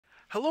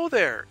Hello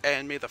there,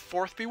 and may the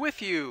 4th be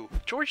with you!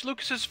 George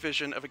Lucas's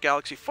vision of a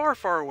galaxy far,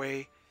 far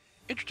away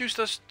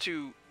introduced us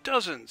to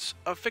dozens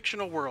of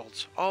fictional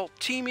worlds, all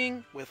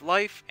teeming with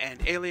life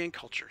and alien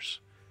cultures.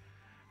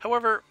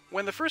 However,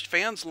 when the first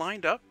fans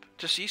lined up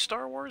to see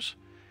Star Wars,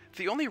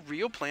 the only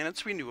real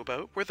planets we knew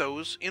about were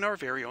those in our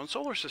very own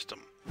solar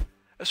system.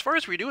 As far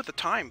as we knew at the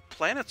time,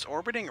 planets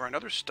orbiting around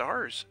other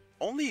stars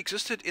only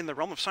existed in the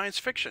realm of science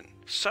fiction.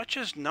 Such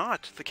is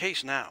not the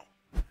case now.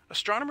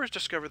 Astronomers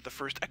discovered the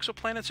first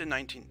exoplanets in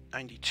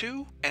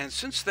 1992, and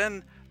since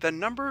then, the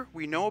number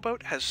we know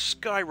about has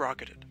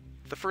skyrocketed.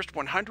 The first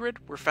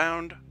 100 were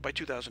found by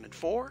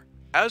 2004.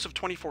 As of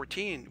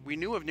 2014, we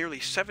knew of nearly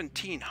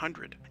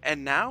 1,700.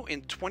 And now,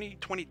 in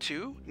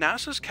 2022,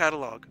 NASA's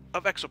catalog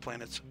of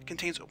exoplanets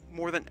contains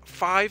more than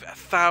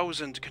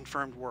 5,000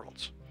 confirmed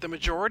worlds. The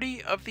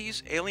majority of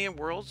these alien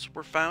worlds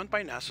were found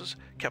by NASA's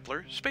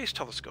Kepler Space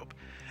Telescope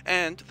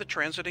and the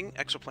Transiting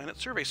Exoplanet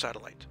Survey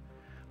Satellite,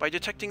 by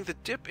detecting the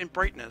dip in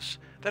brightness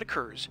that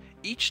occurs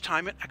each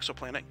time an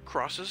exoplanet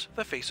crosses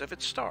the face of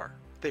its star.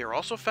 They are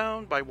also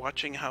found by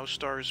watching how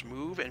stars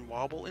move and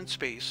wobble in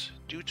space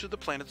due to the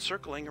planets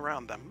circling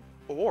around them,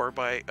 or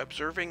by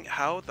observing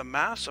how the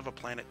mass of a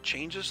planet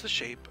changes the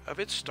shape of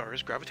its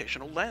star's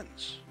gravitational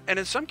lens. And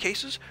in some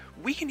cases,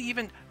 we can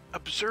even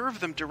observe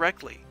them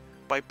directly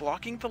by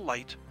blocking the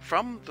light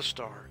from the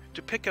star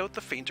to pick out the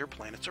fainter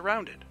planets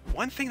around it.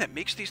 One thing that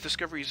makes these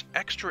discoveries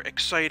extra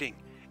exciting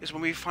is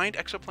when we find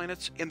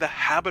exoplanets in the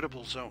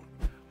habitable zone,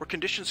 where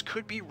conditions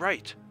could be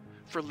right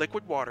for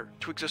liquid water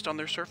to exist on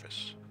their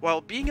surface.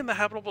 While being in the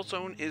habitable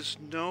zone is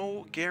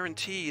no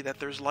guarantee that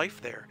there's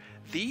life there,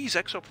 these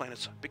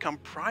exoplanets become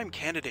prime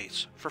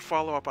candidates for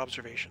follow-up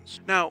observations.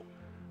 Now,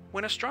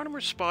 when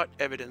astronomers spot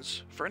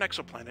evidence for an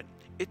exoplanet,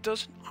 it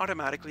doesn't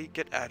automatically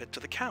get added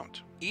to the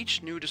count.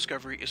 Each new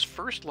discovery is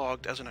first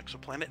logged as an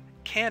exoplanet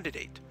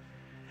candidate,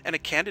 and a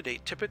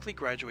candidate typically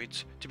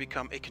graduates to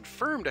become a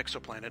confirmed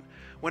exoplanet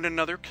when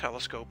another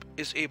telescope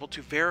is able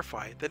to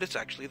verify that it's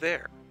actually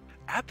there.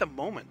 At the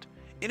moment,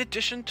 in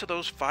addition to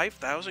those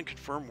 5,000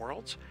 confirmed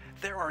worlds,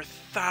 there are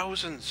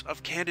thousands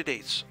of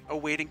candidates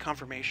awaiting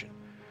confirmation,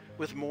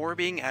 with more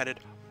being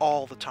added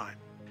all the time.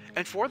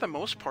 And for the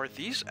most part,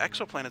 these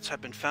exoplanets have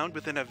been found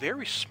within a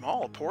very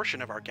small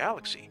portion of our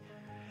galaxy,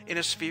 in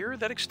a sphere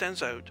that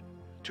extends out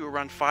to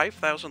around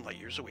 5,000 light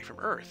years away from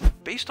Earth.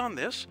 Based on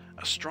this,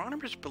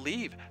 astronomers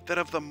believe that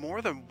of the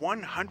more than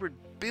 100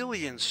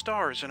 billion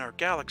stars in our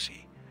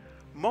galaxy,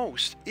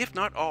 most, if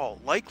not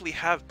all, likely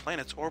have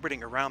planets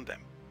orbiting around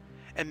them,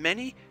 and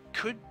many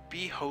could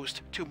be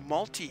host to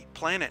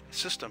multi-planet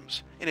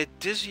systems in a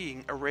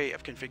dizzying array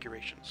of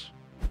configurations.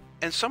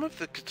 And some of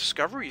the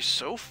discoveries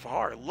so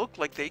far look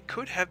like they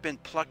could have been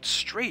plucked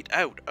straight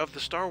out of the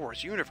Star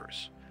Wars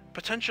universe.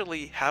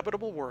 Potentially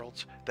habitable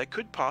worlds that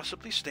could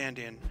possibly stand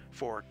in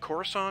for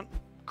Coruscant,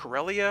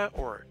 Corellia,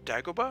 or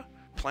Dagobah,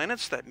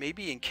 planets that may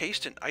be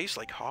encased in ice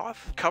like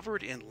Hoth,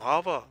 covered in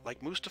lava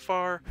like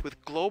Mustafar,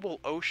 with global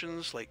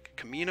oceans like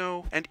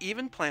Camino, and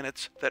even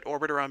planets that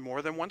orbit around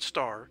more than one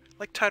star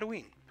like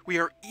Tatooine. We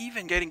are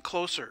even getting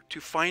closer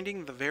to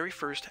finding the very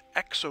first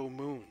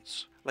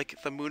exomoons,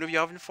 like the moon of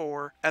Yavin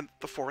 4 and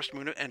the forest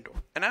moon of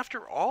Endor. And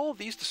after all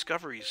these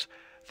discoveries,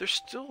 there's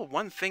still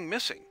one thing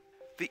missing.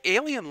 The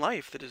alien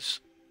life that is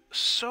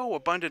so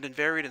abundant and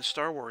varied in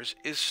Star Wars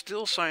is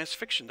still science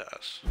fiction to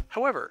us.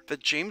 However, the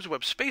James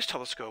Webb Space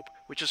Telescope,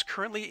 which is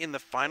currently in the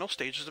final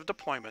stages of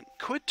deployment,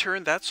 could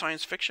turn that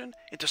science fiction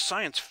into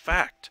science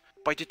fact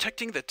by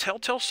detecting the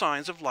telltale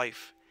signs of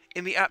life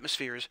in the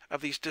atmospheres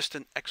of these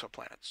distant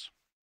exoplanets.